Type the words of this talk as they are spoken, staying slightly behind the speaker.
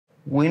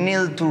We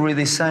need to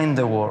redesign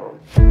the world.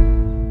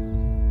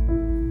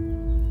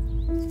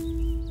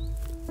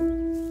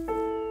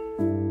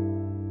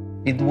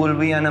 It will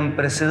be an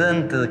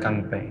unprecedented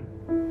campaign.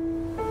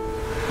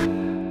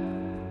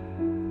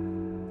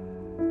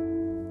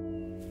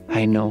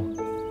 I know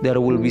there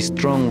will be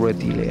strong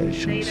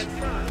retaliations.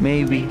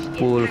 Maybe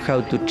we will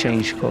have to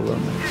change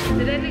governments.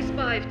 The deadly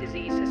spike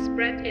disease has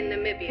spread in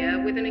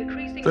Namibia with an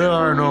increasing... There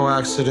are no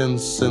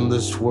accidents in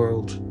this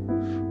world.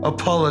 A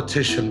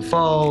politician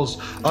falls,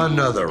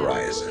 another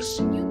rises.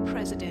 The new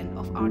president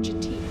of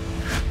Argentina.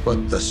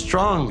 But the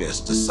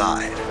strongest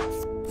decide.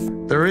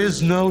 There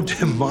is no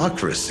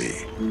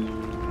democracy.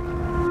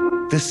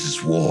 This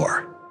is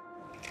war.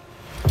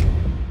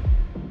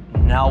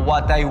 Now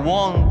what I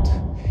want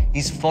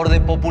is for the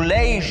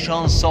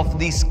populations of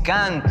these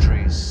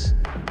countries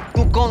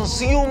to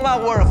consume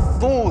our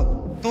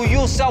food, to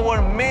use our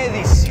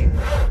medicine,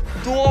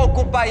 to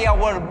occupy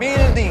our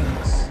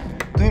buildings,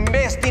 to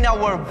invest in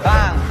our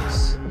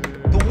banks,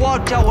 to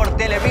watch our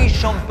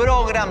television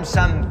programs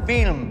and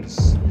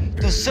films,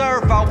 to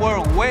surf our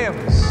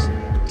webs,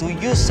 to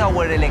use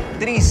our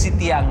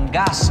electricity and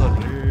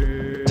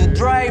gasoline, to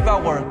drive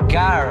our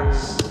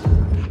cars.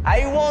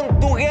 I want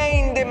to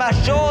gain the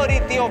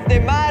majority of the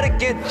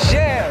market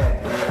share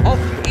of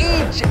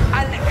each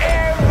and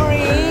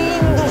every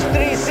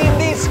industries in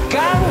these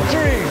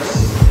countries.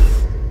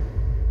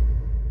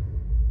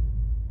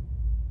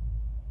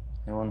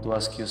 I want to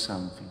ask you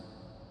something.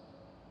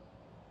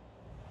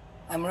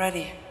 I'm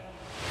ready.